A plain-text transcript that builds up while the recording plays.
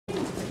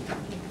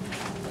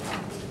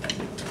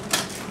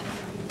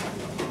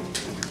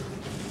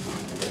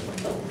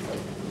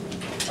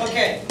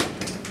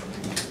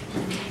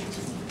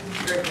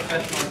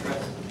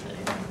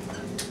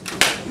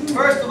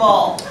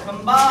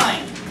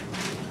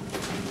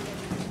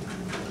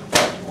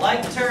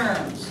like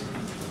terms.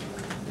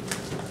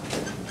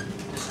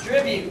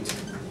 Distribute.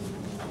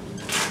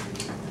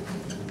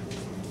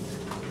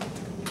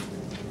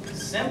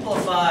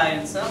 Simplify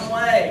in some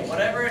way,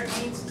 whatever it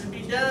needs to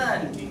be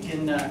done. If you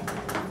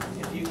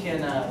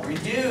can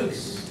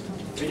reduce.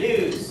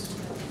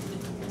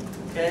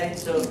 Okay,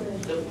 so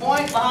the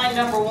point behind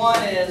number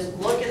one is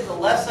look at the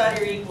left side of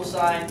your equal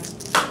sign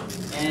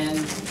and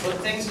put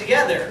things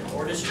together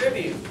or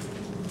distribute.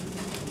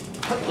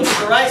 Look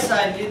at the right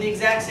side and do the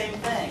exact same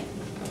thing.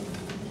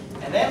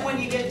 And then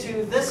when you get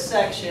to this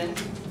section,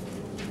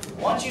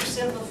 once you've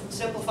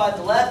simplified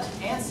the left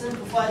and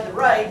simplified the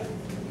right,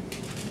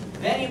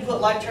 then you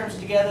put like terms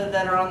together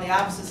that are on the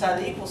opposite side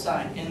of the equal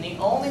sign. And the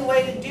only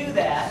way to do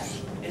that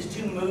is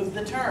to move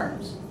the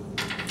terms.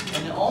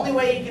 And the only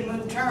way you can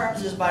move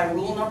terms is by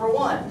rule number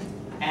one,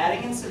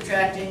 adding and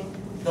subtracting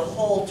the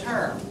whole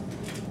term.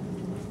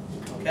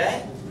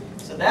 Okay?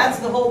 So that's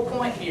the whole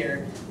point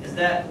here, is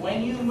that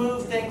when you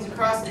move things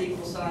across the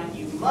equal sign,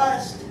 you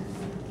must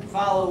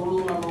follow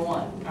rule number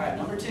one. All right,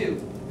 number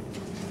two.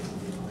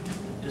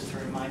 Just to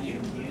remind you,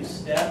 use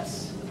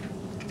steps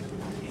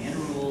and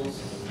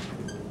rules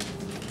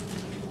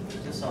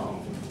to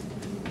solve.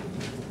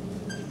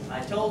 I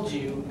told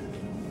you,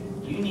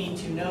 you need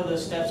to know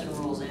those steps and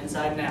rules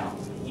inside and out.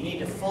 You need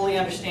to fully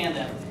understand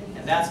them,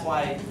 and that's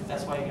why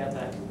you got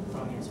that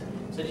wrong answer.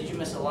 So did you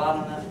miss a lot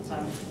on that,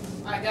 Simon?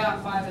 I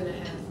got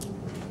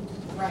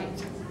 5.5. Right.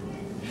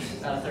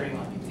 Out of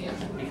 31. Yeah.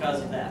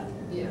 Because of that.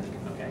 Yeah.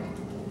 Okay.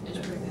 It's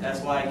That's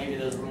why I give you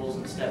those rules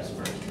and steps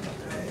first.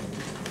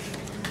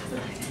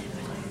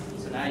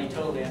 So now you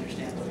totally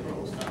understand those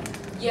rules, don't you?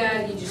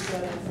 Yeah, you just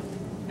gotta.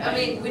 I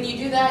mean, when you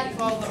do that, you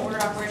follow the order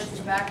operations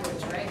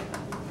backwards, right?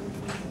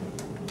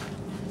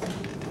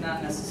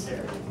 Not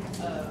necessarily.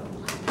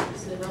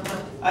 So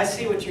not. I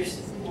see what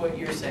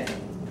you're saying.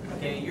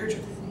 Okay,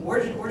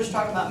 we're just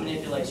talking about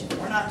manipulation.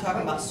 We're not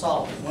talking about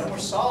solving. When we're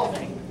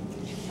solving,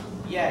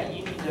 yeah,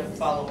 you need to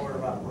follow order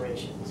of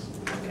operations.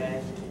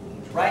 Okay.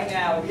 Right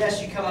now,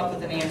 yes, you come up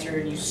with an answer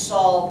and you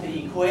solve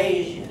the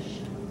equation,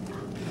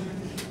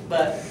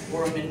 but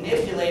we're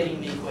manipulating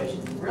the equation.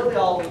 Really,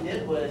 all we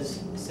did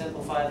was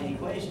simplify the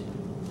equation.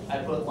 I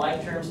put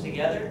like terms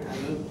together. I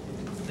moved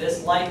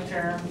this like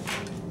term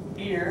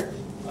here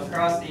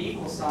across the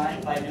equal sign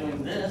by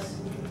doing this.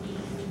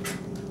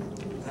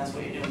 And that's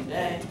what you're doing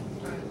today.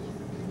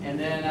 And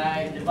then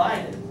I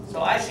divided.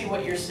 So I see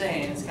what you're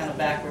saying. It's kind of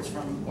backwards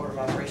from order of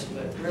operation,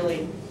 but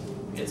really,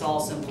 it's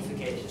all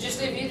simplification.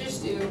 Just if you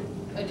just do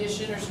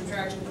addition or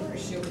subtraction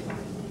first, you'll be fine.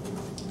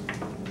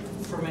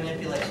 For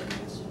manipulation.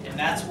 And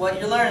that's what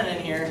you're learning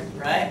in here,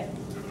 right?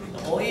 The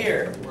whole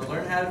year, we're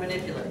learning how to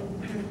manipulate.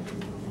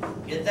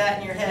 Get that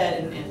in your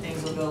head and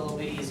things will go a little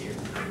bit easier.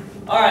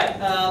 All right,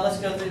 let's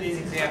go through these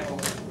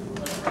examples.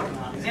 Let's break them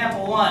out.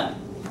 Example 1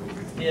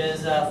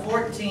 is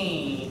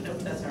 14. Nope,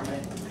 that's not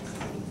right.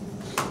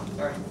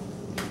 Sorry.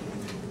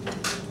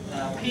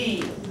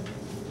 P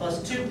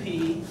plus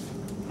 2p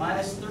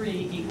minus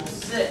 3 equals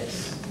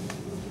 6.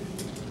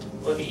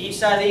 Look at each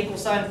side of the equal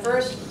sign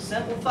first,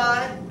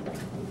 simplify,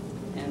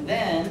 and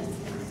then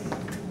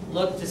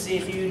look to see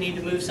if you need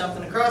to move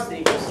something across the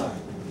equal sign.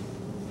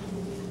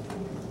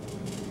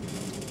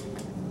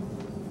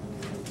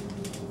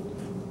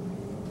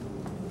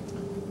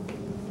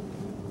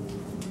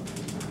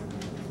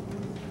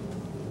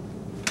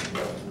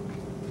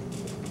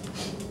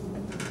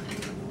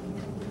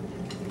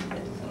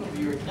 Some of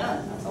you are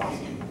done. That's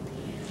awesome.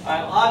 All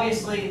right, well,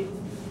 obviously,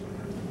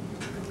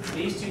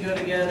 these two go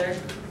together,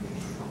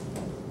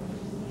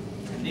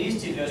 and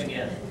these two go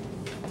together.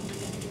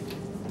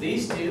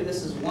 These two,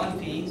 this is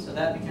 1p, so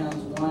that becomes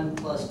 1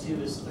 plus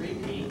 2 is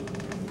 3p.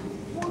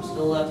 I'm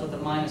still left with a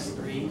minus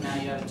 3. Now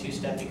you have a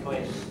two-step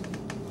equation.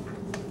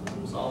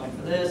 I'm solving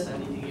for this. I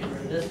need to get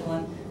rid of this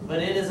one. But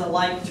it is a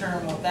like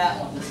term with that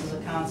one. This is a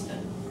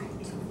constant.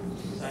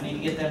 So I need to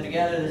get them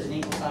together. There's an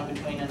equal sign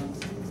between them.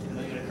 To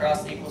move it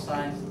across the equal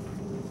sign,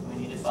 we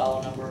need to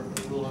follow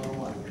rule number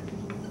 1.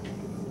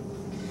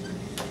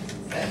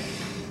 Okay?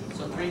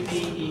 So 3p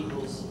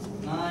equals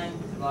 9.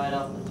 Divide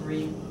off the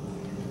 3.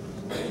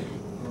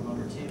 Rule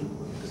number 2.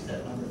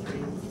 Step number 3.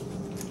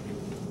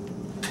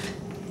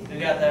 Who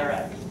got that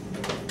right?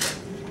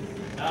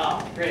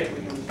 Oh, great. We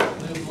can move a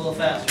little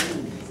faster.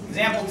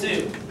 Example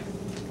 2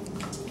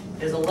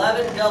 is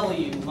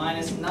 11w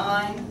minus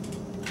 9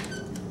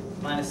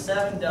 minus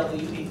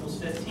 7w equals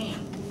 15.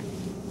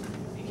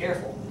 Be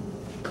careful.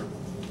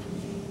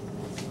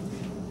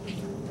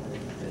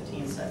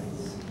 15 seconds.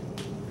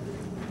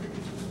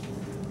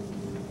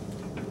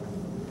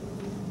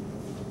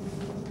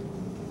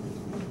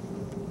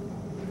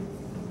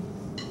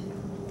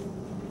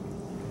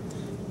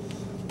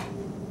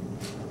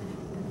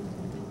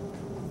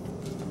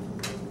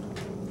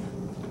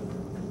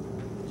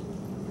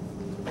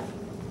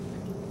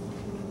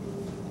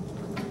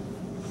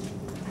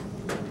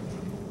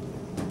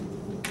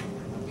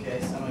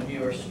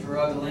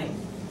 Struggling.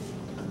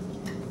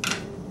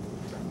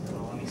 So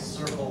let me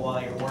circle while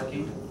you're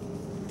working.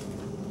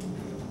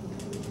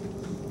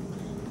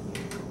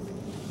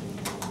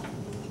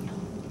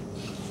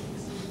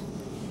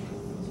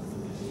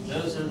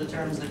 are the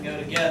terms that go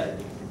together.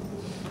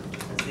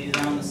 Since these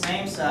are on the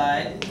same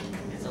side,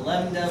 it's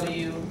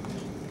 11W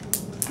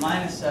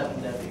minus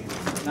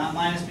 7W. Not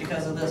minus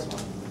because of this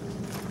one.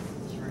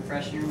 Just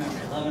refreshing your memory.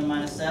 11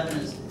 minus 7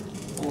 is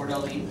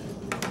 4W.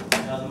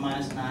 11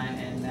 minus 9,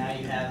 and now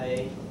you have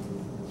a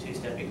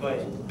two-step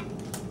equation.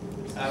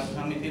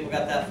 How many people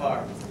got that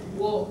far?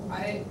 Well,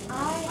 I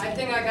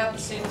think I got the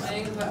same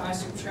thing, but I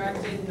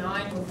subtracted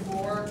 9 with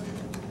 4.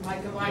 I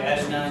combined. You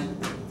added 9?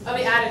 I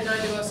mean, added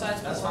 9 to both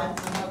sides. That's fine.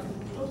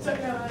 Oops, I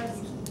got it.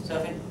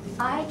 Sophie?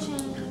 I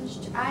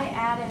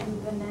added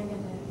the negative.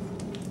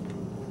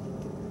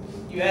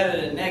 You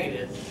added a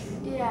negative.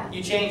 Yeah.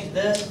 You changed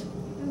this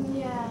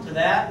Yeah. to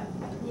that,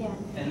 Yeah.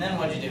 and then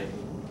what'd you do?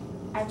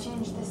 I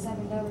changed the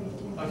 7W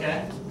too.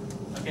 Okay.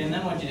 Okay, and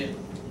then what'd you do?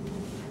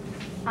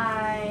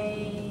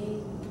 I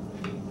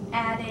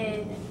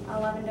added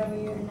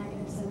 11W and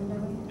negative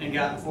 7W. And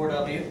got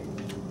 4W?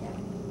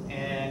 Yeah.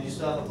 And you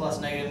still have a plus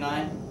negative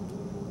 9?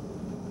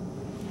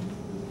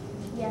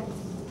 Yeah.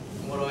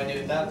 And what do I do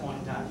at that point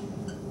in time?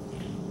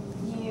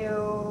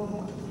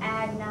 You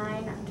add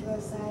 9 to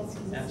both sides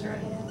because That's it's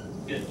right.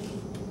 negative. Good.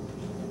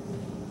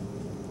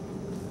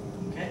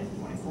 Okay,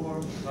 24,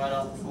 divide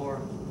off the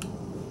 4.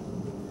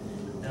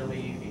 W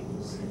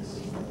equals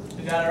 6.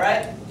 We got it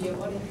right? Yeah,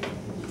 what?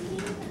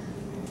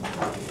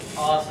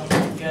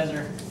 Awesome. You guys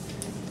are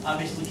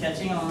obviously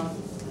catching on.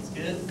 That's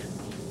good.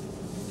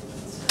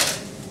 Let's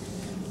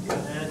go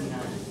ahead and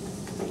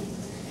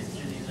get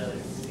through these other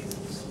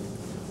examples.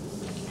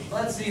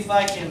 Let's see if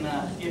I can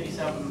give you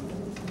something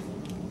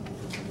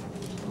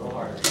a little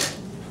harder.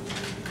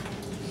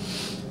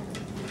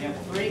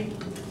 Example 3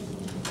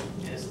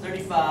 is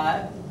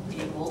 35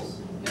 equals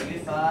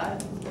negative 5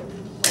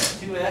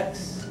 plus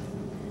 2x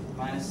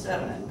minus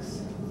 7x.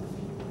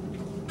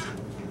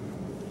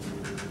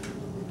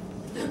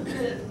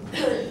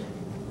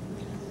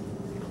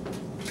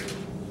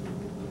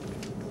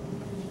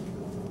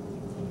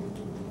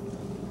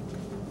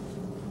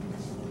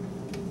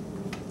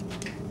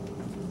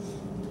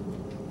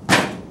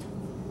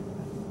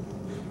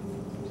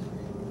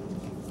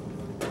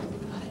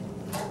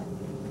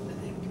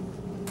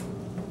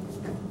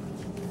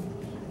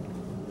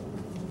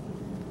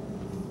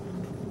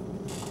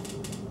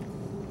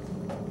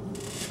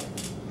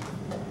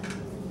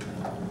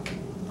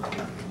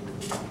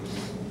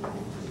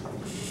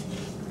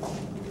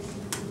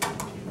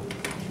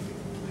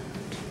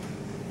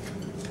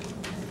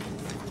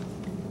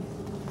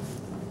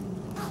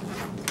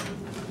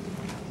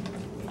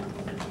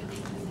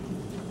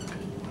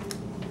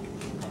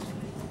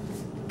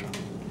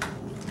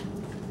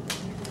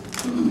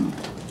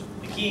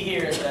 The key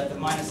here is that the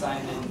minus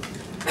sign didn't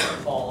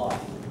fall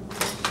off.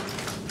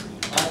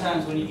 A lot of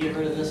times when you get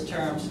rid of this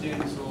term,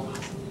 students will,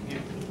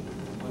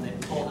 when they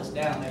pull this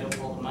down, they don't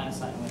pull the minus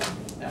sign with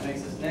it. That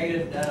makes us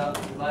negative, that up,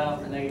 divide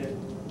off for negative.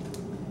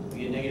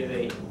 We get negative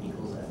 8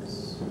 equals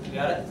x. You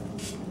got it?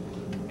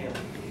 Haley.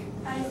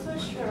 I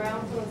switched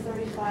around to a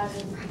 35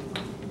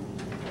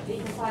 and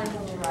equal signs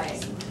on the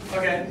right.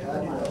 Okay, Yeah, I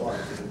do that a lot.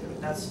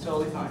 that's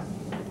totally fine.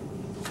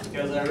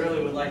 Because I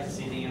really would like to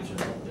see the answers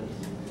like this.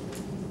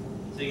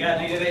 So you got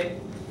negative 8?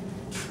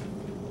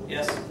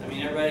 Yes? I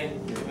mean, everybody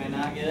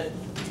not get it?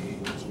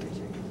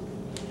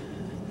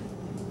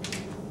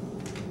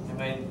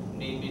 Anybody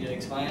need me to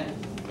explain it?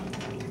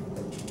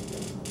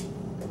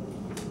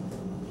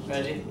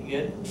 Reggie, you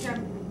good? Sure.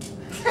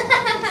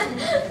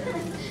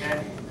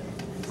 Okay.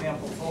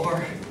 Example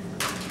 4.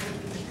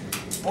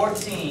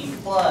 14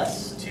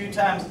 plus 2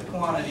 times the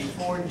quantity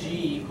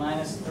 4g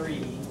minus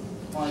 3,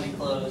 quantity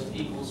closed,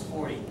 equals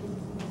 40.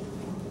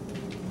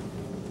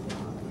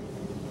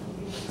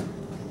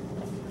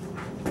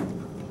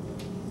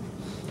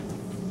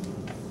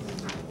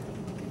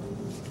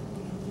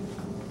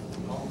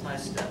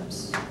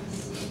 Multi-steps.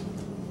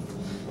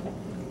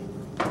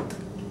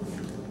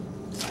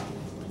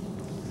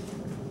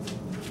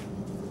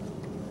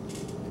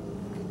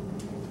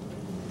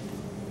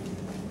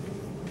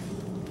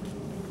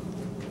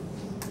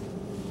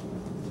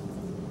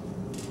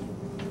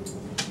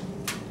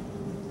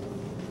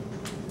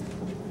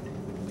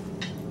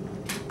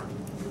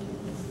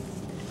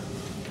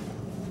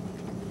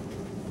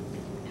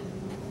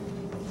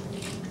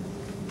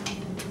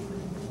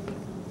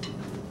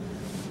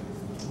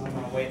 I'm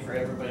going to wait for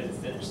everybody to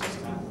finish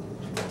this time.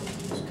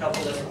 There's a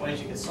couple different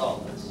ways you can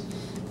solve this.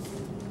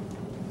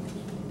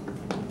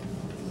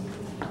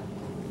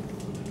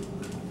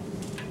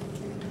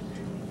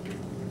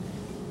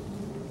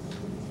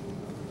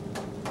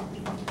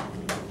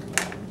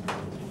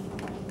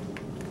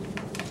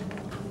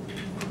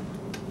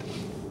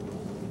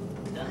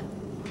 Done.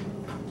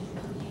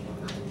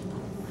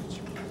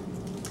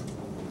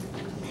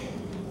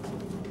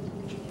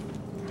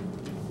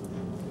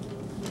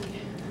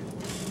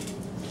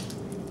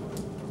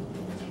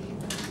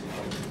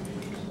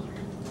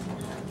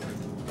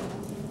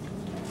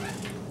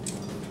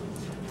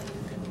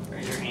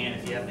 Raise your hand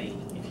if you have the, if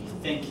you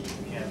think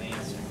you have the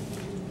answer.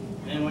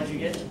 And then what'd you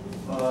get?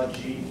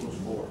 G equals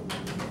 4.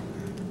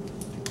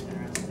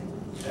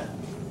 Interesting. Yeah.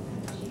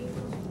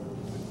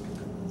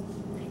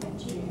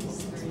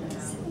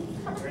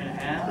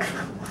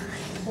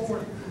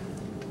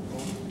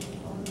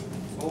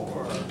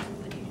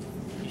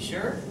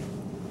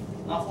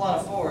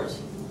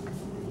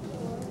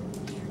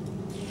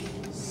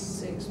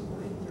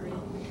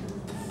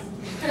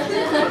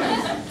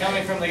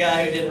 coming from the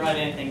guy who didn't write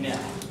anything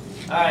down.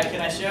 All right, can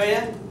I show you?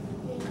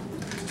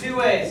 Two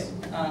ways.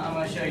 I'm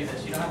going to show you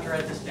this. You don't have to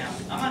write this down.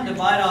 I'm going to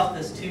divide off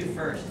this 2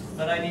 first,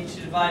 but I need you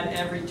to divide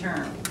every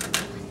term.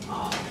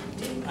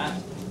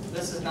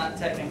 This is not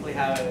technically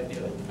how I would do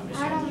it. I'm just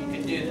showing you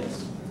can do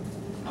this.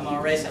 I'm going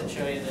to erase it and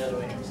show you the other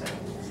way in a second.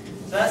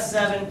 So that's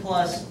 7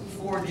 plus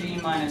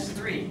 4g minus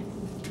 3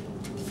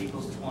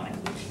 equals 20.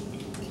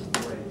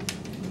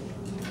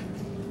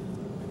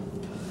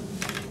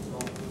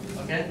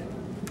 Okay?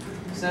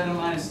 7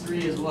 minus 3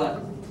 is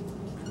what?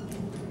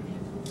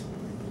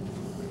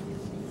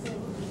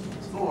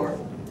 It's 4.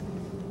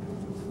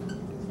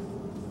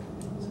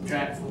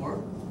 Subtract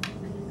 4.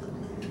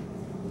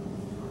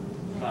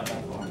 Divide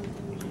by 4.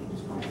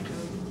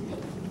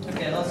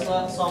 Okay,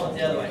 let's solve it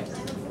the other way.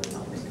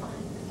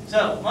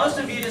 So, most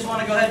of you just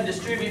want to go ahead and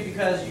distribute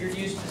because you're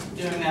used to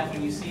doing that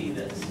when you see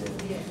this.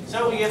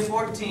 So we get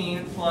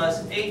 14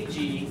 plus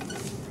 8g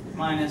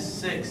minus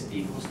 6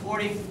 equals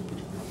 40.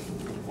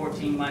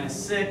 14 minus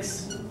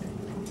 6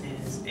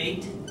 is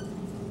 8,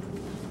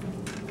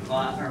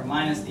 or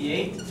minus the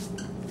 8.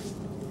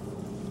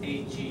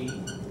 8g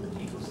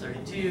equals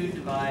 32.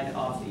 Divide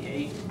off the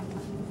 8,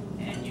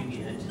 and you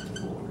get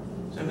 4.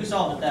 So who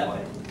solved it that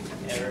way?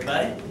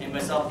 Everybody?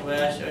 Anybody solve it the way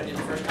I showed you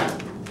the first time?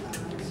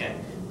 Okay.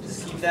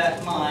 Just keep that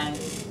in mind.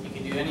 You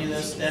can do any of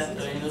those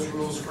steps, any of those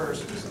rules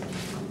first.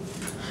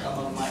 Some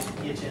of them might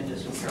get you into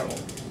some trouble.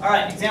 All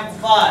right, example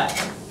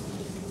 5.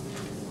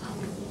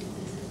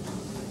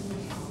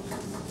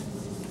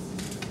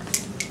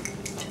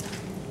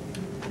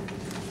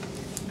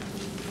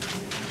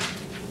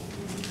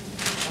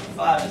 Example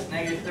 5 is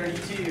negative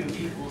 32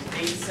 equals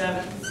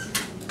 8/7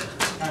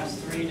 times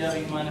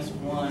 3w minus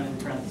 1 in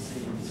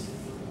parentheses.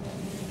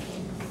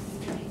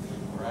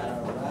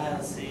 Alright,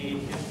 let's see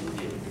who can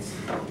do this.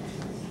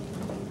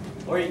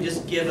 Or you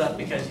just give up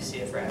because you see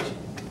a fraction.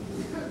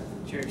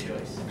 It's your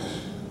choice.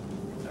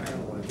 Sorry.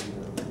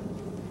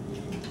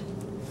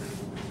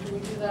 Can we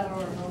do that on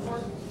our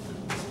homework?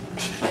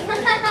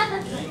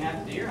 You don't even have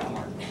to do your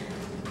homework.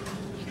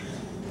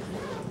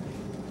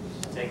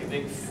 Take a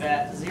big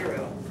fat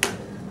 0.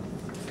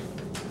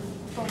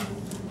 And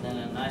then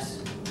a nice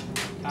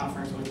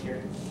conference with your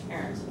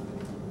parents.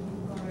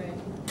 Alright.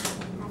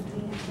 After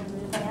you have to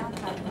move the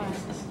outside part.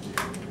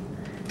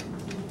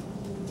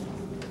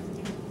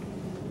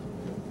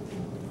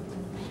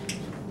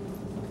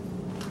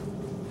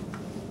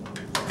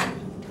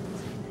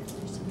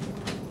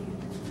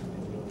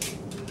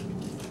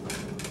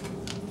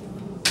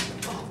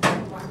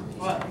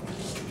 What?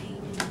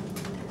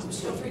 I'm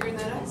still figuring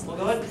that out. Well,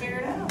 go ahead and figure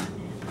it out.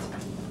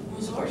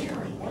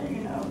 What are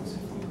your notes?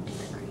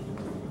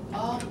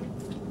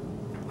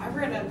 I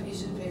ran out of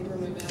pieces of paper in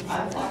my bag. I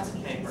have lots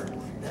of paper.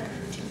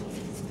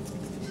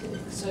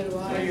 So do I.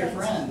 What are your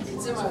friends?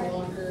 It's in my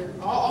locker.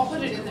 I'll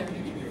put it in there.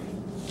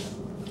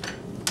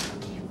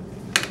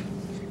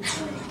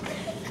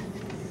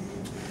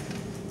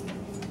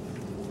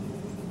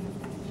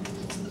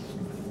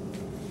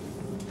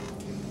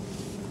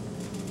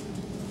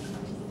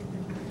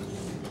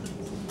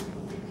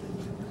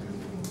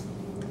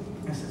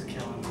 This is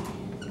killing me.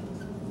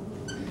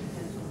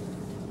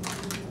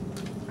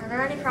 Are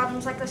there any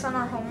problems like this on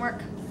our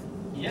homework?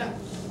 Yeah.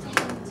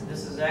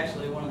 This is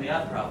actually one of the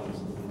odd problems.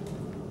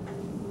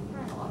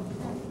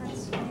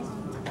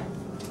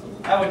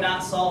 I would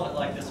not solve it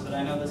like this, but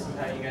I know this is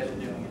how you guys are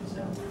doing it,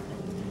 so.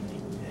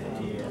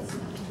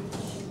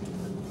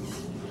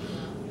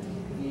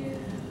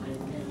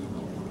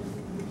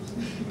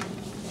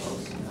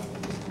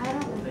 I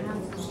don't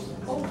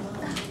know.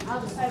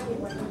 I'll just type it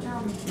when you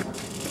tell me.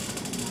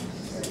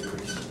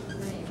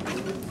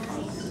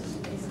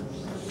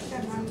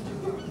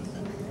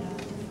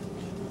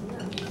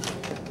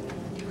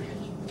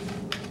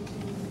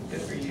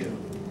 Good for you.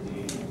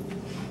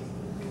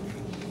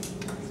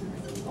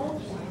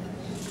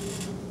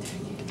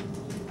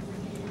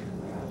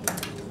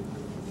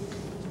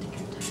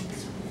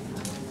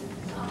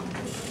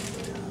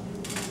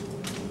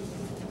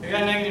 We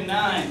got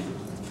 -9.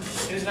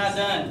 Who's not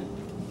done?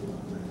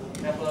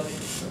 A couple of you.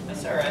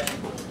 That's all right.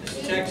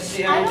 Just check to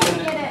see how I you're don't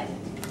doing get it. it.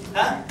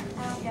 Huh?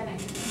 I don't get it.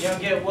 You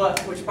don't get what?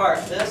 Which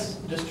part? This?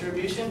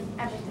 Distribution?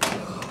 Everything.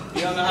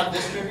 You don't know how to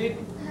distribute?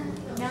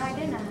 No, I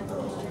didn't know how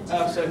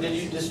to Oh, so did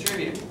you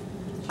distribute? do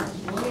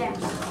it. Yeah.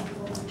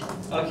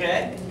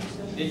 Okay.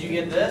 Did you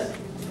get this?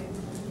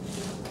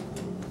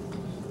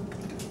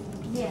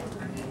 Yeah.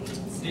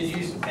 Did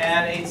you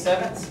add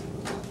 8/7?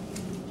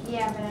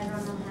 Yeah, but I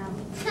don't know how.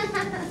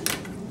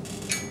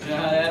 You know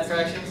how to add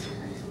fractions?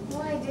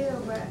 Well, I do,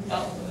 but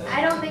Oh.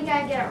 I don't think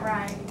I get it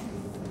right.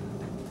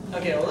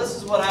 Okay, well this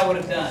is what I would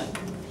have done.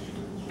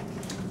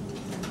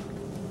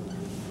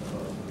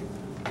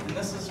 And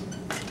this is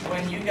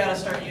when you got to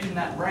start using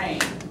that brain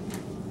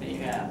that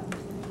you have.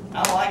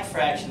 I don't like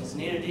fractions,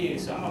 neither do you,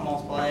 so I'm going to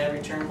multiply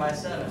every term by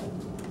 7.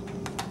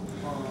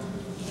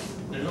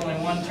 There's only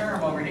one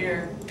term over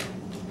here.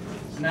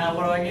 So now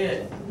what do I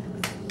get?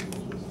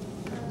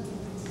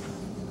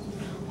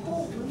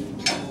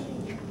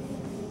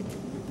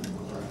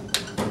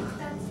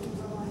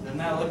 Doesn't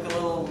that kind of look a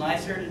little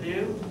nicer to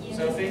do,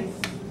 Sophie?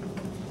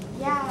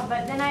 Yeah,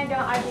 but then I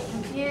get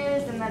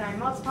confused, and then I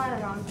multiply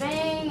the wrong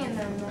thing, and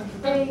then the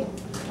big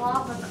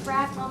blob of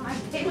crap on my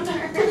paper.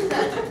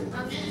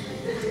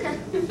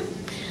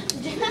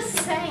 Just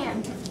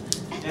saying.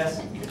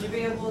 Yes? Would you be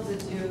able to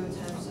do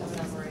times 7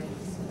 over 8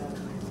 instead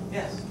of?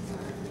 Yes.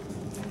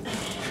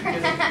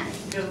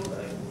 Because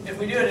if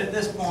we do it at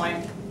this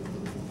point,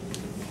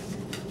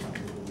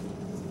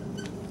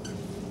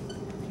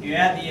 you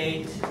add the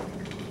 8. Did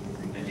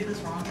I do this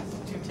wrong?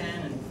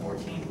 210 and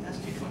 14. That's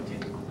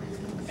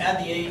 222. Add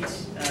the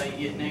 8,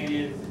 you get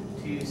negative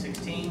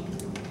 216.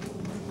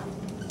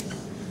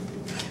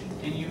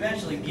 And you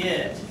eventually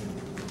get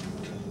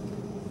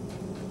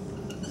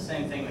the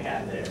same thing we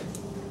had there.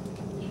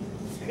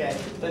 Okay,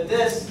 but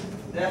this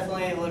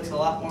definitely looks a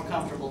lot more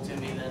comfortable to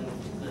me than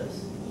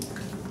this.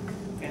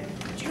 Okay,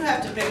 but you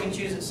have to pick and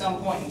choose at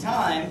some point in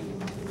time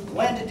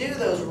when to do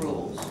those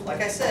rules.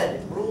 Like I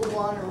said, rule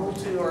 1 and rule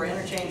 2 are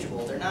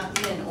interchangeable. They're not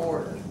in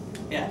order.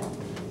 Yeah.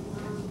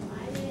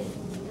 I did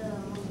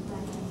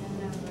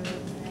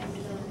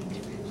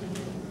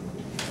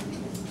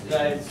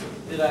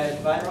the Did I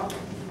divide wrong?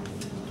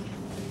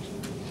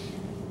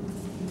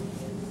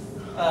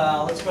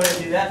 Let's go ahead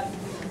and do that.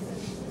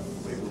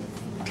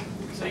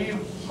 So you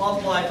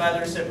multiplied by the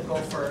reciprocal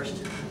first.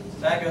 So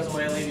that goes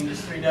away, leaving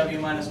just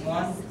 3w minus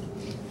 1.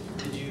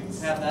 Did you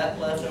have that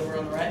left over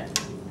on the right?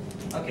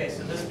 Okay,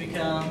 so this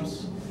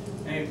becomes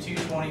negative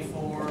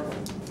 224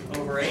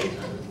 over 8.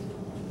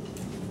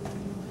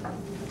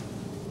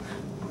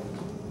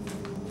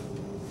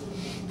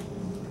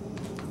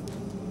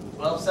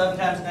 Well, 7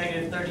 times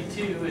negative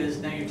 32 is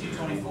negative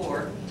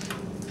 224.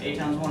 8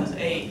 times 1 is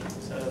 8.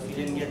 So if you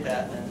didn't get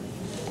that, then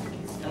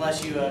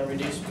unless you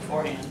reduced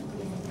beforehand.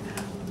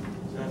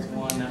 So that's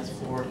 1, that's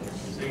 4.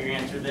 So your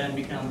answer then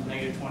becomes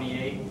negative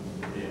 28.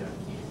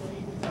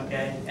 Yeah.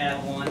 Okay,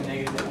 add 1,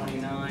 negative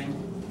 29.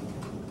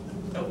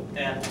 Oh,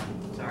 add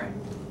 1, sorry.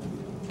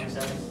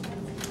 27.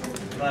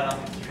 Divide off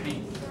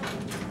 3.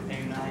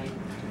 Negative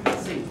 9.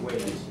 Same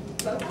ways.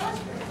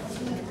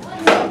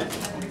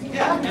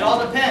 Yeah, it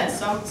all depends.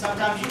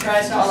 Sometimes you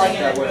try something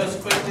and it goes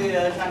quickly,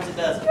 other times it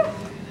doesn't.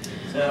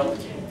 So,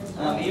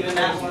 even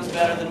that one's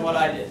better than what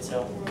I did,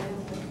 so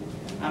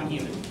I'm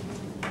human.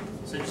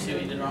 So did you see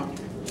what you did wrong?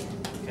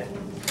 Okay.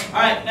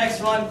 Alright,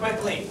 next one,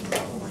 quickly.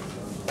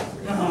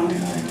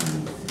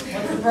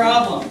 What's the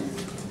problem?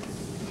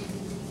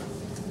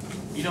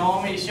 You don't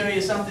want me to show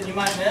you something you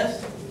might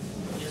miss?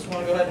 You just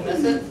want to go ahead and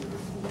miss it?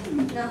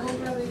 No,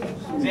 really.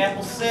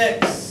 Example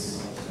 6.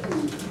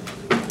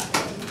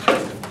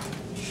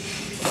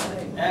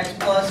 X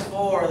plus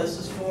 4, this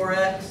is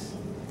 4x,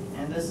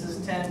 and this is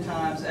 10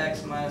 times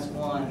x minus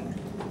 1.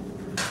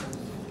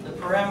 The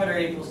perimeter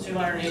equals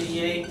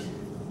 288.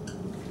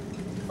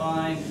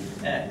 Find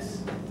x.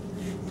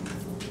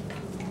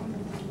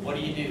 What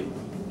do you do?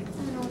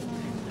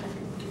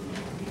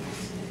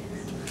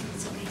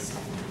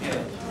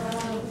 Yeah.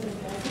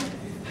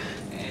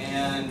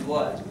 And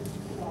what?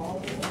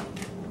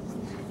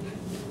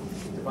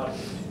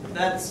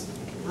 That's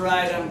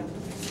right, I'm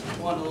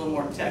wanting a little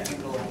more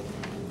technical.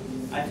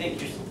 I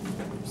think you're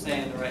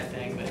saying the right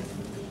thing, but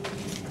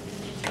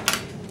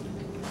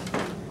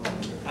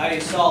how do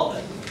you solve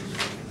it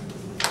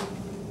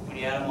when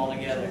you add them all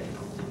together?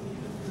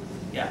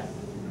 Yeah.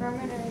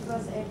 Perimeter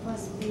equals a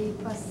plus b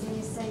plus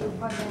c, so you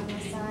plug in the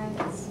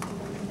sides.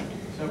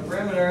 So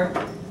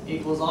perimeter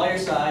equals all your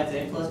sides,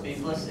 a plus b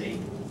plus c.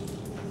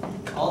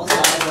 All the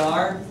sides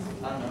are,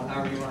 I don't know,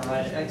 however you want to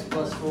write it, x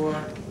plus 4,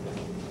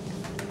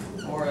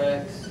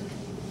 4x,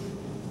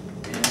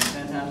 and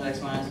 10 times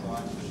x minus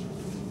 1.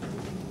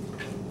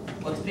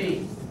 What's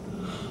p?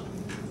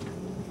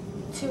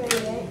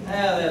 288.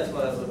 Yeah, that's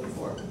what I was looking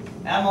for.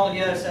 Add them all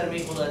together, set them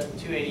equal to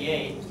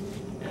 288,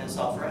 and then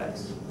solve for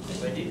x.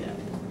 So I do that.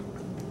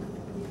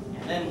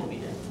 And then we'll be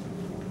done.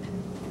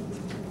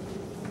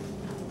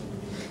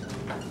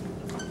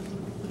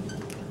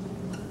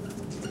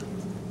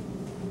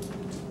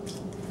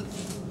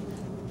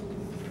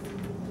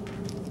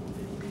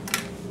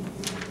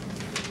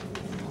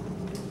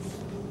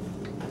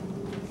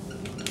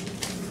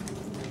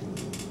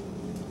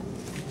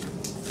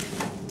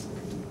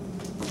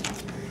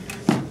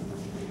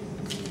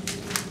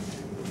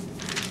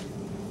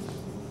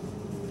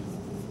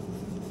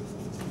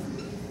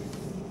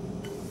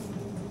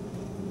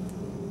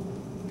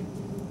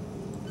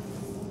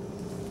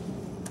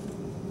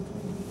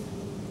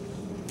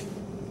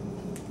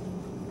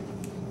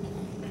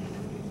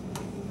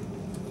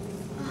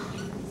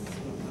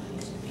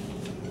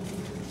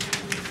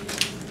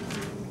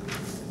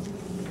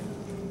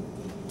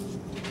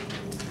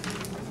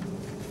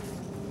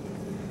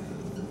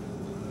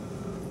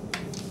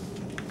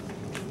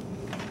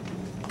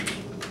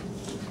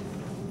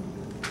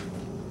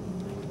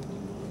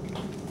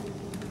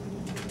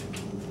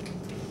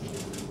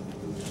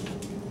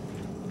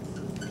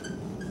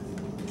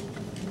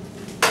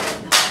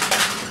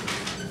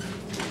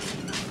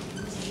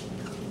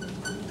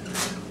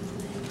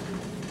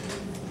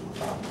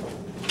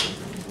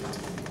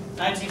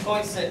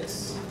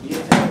 .6.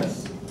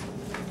 Yes.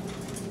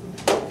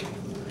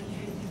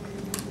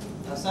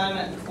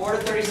 assignment 4 to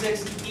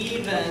 36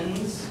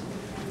 evens,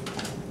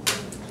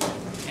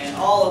 and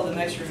all of the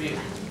mixed review.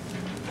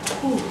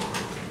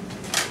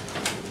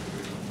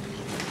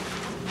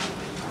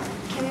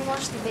 Can we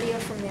watch the video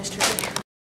from yesterday?